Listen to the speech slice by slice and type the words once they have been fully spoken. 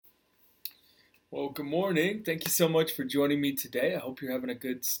Well, good morning. Thank you so much for joining me today. I hope you're having a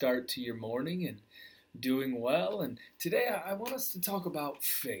good start to your morning and doing well. And today I want us to talk about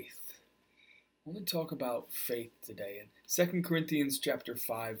faith. I want to talk about faith today. And Second Corinthians chapter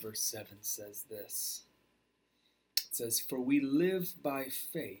 5 verse 7 says this. It says, "For we live by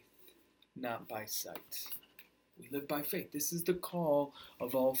faith, not by sight." We live by faith. This is the call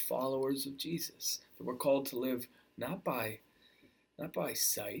of all followers of Jesus. That we're called to live not by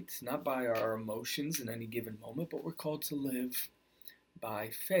sight, not by our emotions in any given moment, but we're called to live by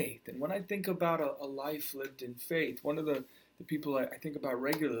faith. And when I think about a life lived in faith, one of the people I think about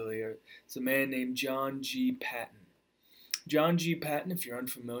regularly is a man named John G. Paton. John G. Paton, if you're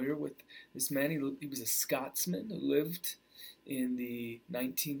unfamiliar with this man, he was a Scotsman who lived in the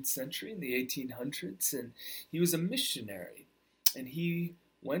 19th century, in the 1800s, and he was a missionary. And he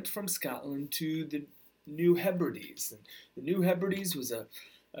went from Scotland to the New Hebrides. And the New Hebrides was a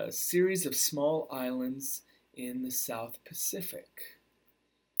series of small islands in the South Pacific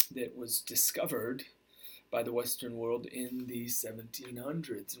that was discovered by the Western world in the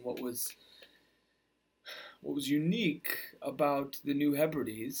 1700s. And what was unique about the New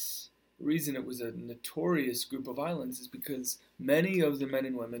Hebrides, the reason it was a notorious group of islands, is because many of the men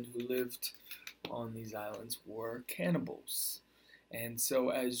and women who lived on these islands were cannibals. And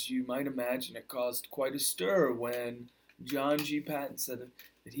so, as you might imagine, it caused quite a stir when John G. Paton said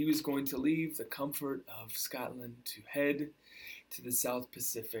that he was going to leave the comfort of Scotland to head to the South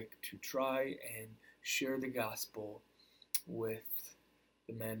Pacific to try and share the gospel with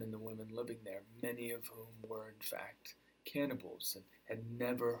the men and the women living there, many of whom were in fact cannibals and had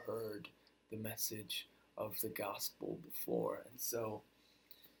never heard the message of the gospel before. And so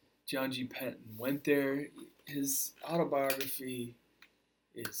John G. Paton went there. His autobiography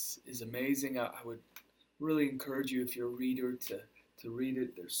is amazing. I would really encourage you, if you're a reader, to read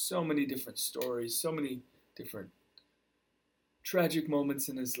it. There's so many different stories, so many different tragic moments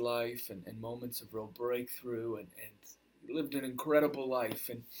in his life and moments of real breakthrough, and he lived an incredible life.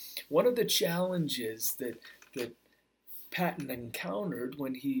 And one of the challenges that Paton encountered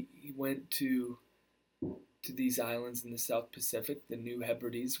when he went to these islands in the South Pacific, the New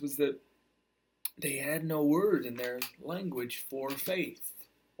Hebrides, was that they had no word in their language for faith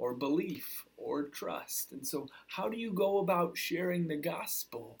or belief or trust. And so how do you go about sharing the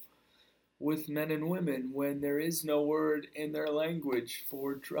gospel with men and women when there is no word in their language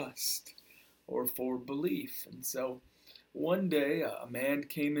for trust or for belief? And so one day a man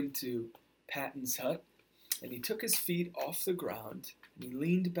came into Paton's hut, and he took his feet off the ground and he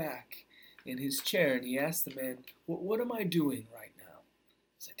leaned back in his chair and he asked the man, what am I doing right now?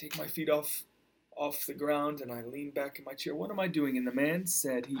 As I take my feet off the ground and I lean back in my chair, what am I doing? And the man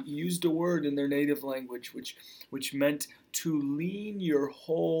said, he used a word in their native language which meant to lean your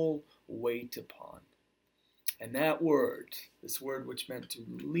whole weight upon. And that word, this word which meant to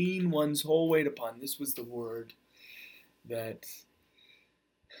lean one's whole weight upon, this was the word that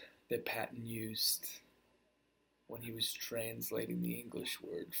Paton used when he was translating the English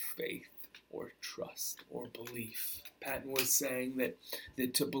word faith or trust or belief. Paton was saying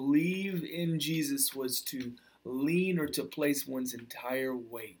that to believe in Jesus was to lean or to place one's entire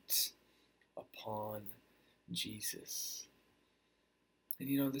weight upon Jesus.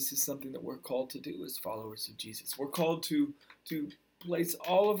 And this is something that we're called to do as followers of Jesus. We're called to place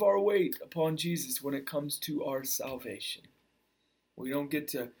all of our weight upon Jesus when it comes to our salvation. We don't get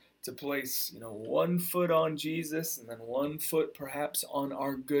to place, one foot on Jesus and then one foot perhaps on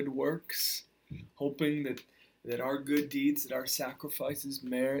our good works, hoping that our good deeds, that our sacrifices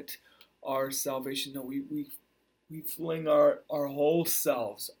merit our salvation. No, we fling our whole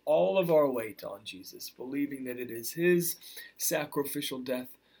selves, all of our weight on Jesus, believing that it is his sacrificial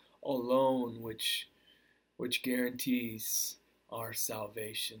death alone which guarantees our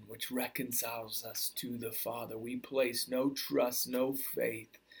salvation, which reconciles us to the Father. We place no trust, no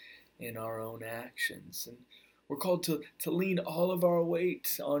faith in our own actions. And we're called to lean all of our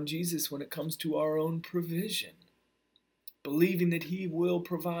weight on Jesus when it comes to our own provision, believing that he will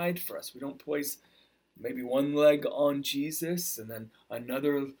provide for us. We don't place maybe one leg on Jesus and then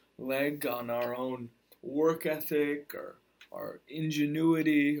another leg on our own work ethic or our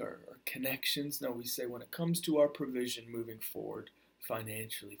ingenuity or connections. No, we say when it comes to our provision moving forward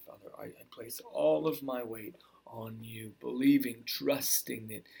financially, Father, I place all of my weight on you, believing, trusting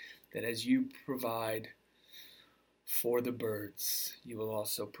that as you provide for the birds, you will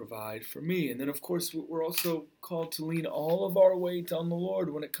also provide for me. And then, of course, we're also called to lean all of our weight on the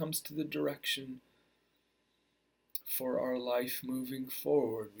Lord when it comes to the direction for our life moving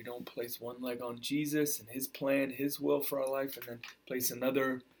forward. We don't place one leg on Jesus and his plan, his will for our life, and then place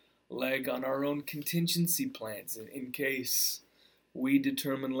another leg on our own contingency plans in case we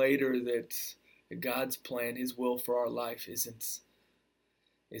determine later that God's plan, His will for our life isn't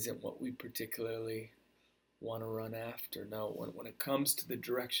what we particularly want to run after. No, when it comes to the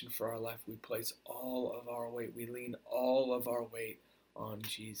direction for our life, we place all of our weight, we lean all of our weight on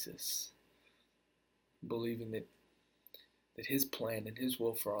Jesus, believing that His plan and His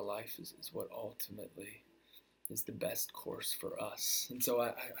will for our life is what ultimately is the best course for us. And so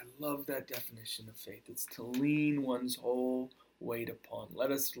I love that definition of faith. It's to lean one's whole weight upon.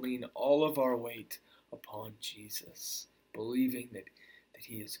 Let us lean all of our weight upon Jesus, believing that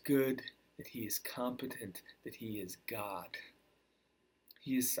He is good, that He is competent, that He is God.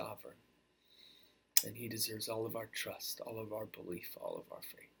 He is sovereign, and He deserves all of our trust, all of our belief, all of our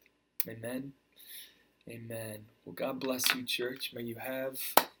faith. Amen. Amen. Well, God bless you, church. May you have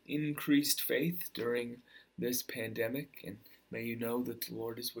increased faith during this pandemic, and may you know that the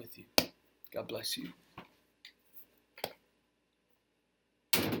Lord is with you. God bless you.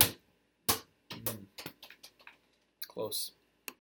 Close.